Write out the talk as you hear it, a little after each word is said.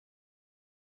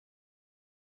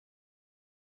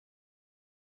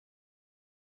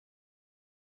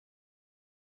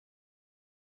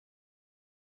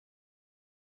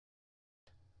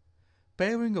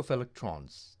Pairing of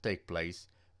electrons take place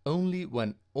only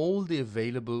when all the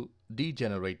available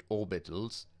degenerate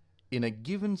orbitals in a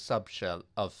given subshell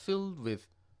are filled with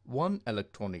one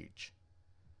electron each.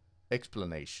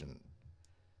 Explanation.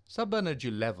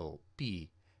 Subenergy level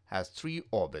P has three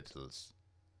orbitals,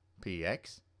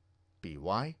 px, py,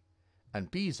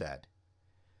 and pz.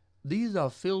 These are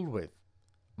filled with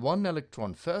one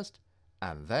electron first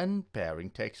and then pairing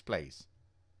takes place.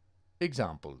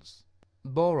 Examples: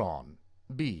 boron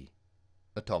B,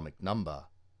 atomic number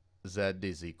Z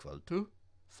is equal to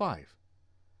 5.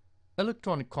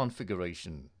 Electronic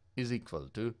configuration is equal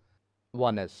to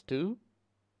 1s2,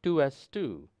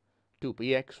 2s2,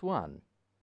 2px1.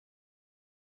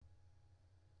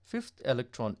 Fifth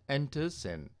electron enters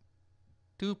in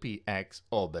 2px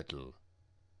orbital.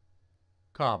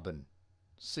 Carbon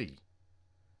C,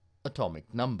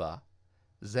 atomic number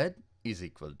Z is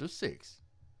equal to 6.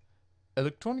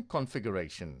 Electronic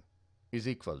configuration is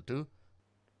equal to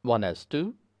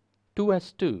 1s2,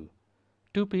 2s2,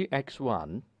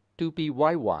 2px1,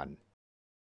 2py1.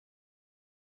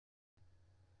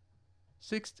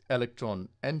 Sixth electron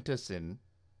enters in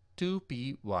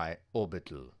 2py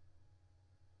orbital.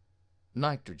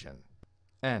 Nitrogen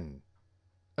N,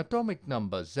 atomic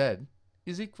number Z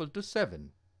is equal to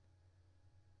 7.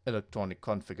 Electronic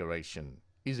configuration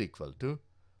is equal to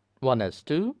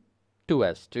 1s2,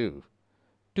 2s2,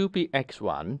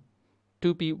 2px1,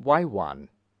 2py1,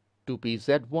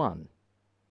 2pz1.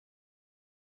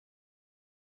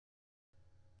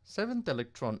 Seventh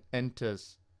electron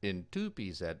enters in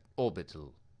 2pz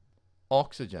orbital.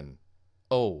 Oxygen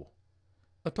O,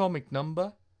 atomic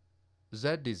number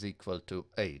Z is equal to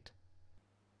 8.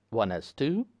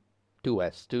 1s2,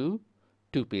 2s2,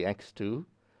 2px2,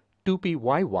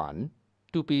 2py1,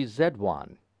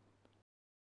 2pz1.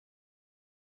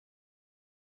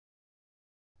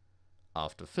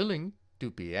 After filling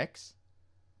 2px,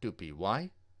 2py,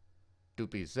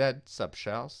 2pz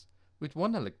subshells with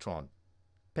one electron,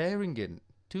 pairing in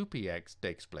 2px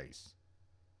takes place.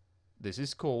 This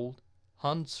is called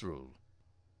Hund's rule.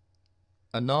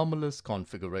 Anomalous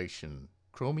configuration,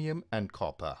 chromium and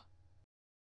copper.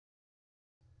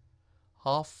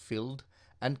 Half-filled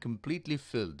and completely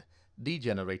filled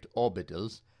degenerate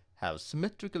orbitals have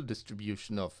symmetrical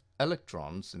distribution of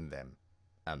electrons in them,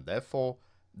 and therefore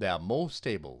they are more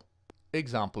stable.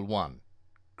 Example 1.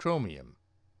 Chromium.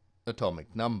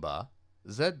 Atomic number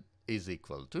Z is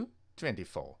equal to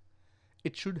 24.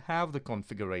 It should have the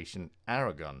configuration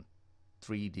argon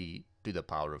 3d to the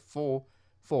power of 4,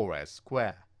 4s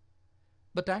square.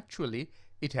 But actually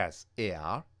it has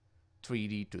Ar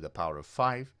 3d to the power of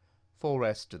 5,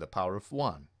 4s to the power of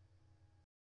 1.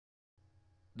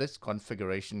 This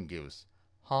configuration gives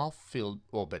half-filled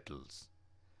orbitals.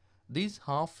 These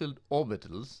half-filled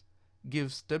orbitals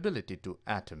give stability to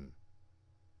atom.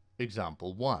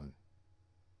 Example 1.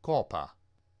 Copper.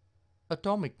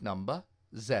 Atomic number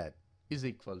Z is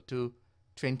equal to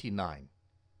 29.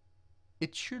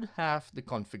 It should have the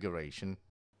configuration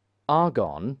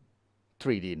argon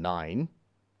 3d9,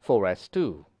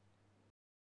 4s2.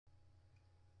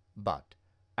 But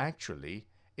actually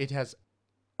it has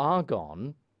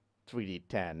argon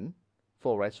 3d10,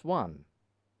 4s1.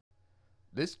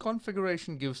 This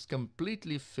configuration gives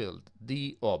completely filled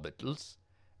d orbitals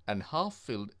and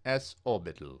half-filled s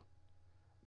orbital.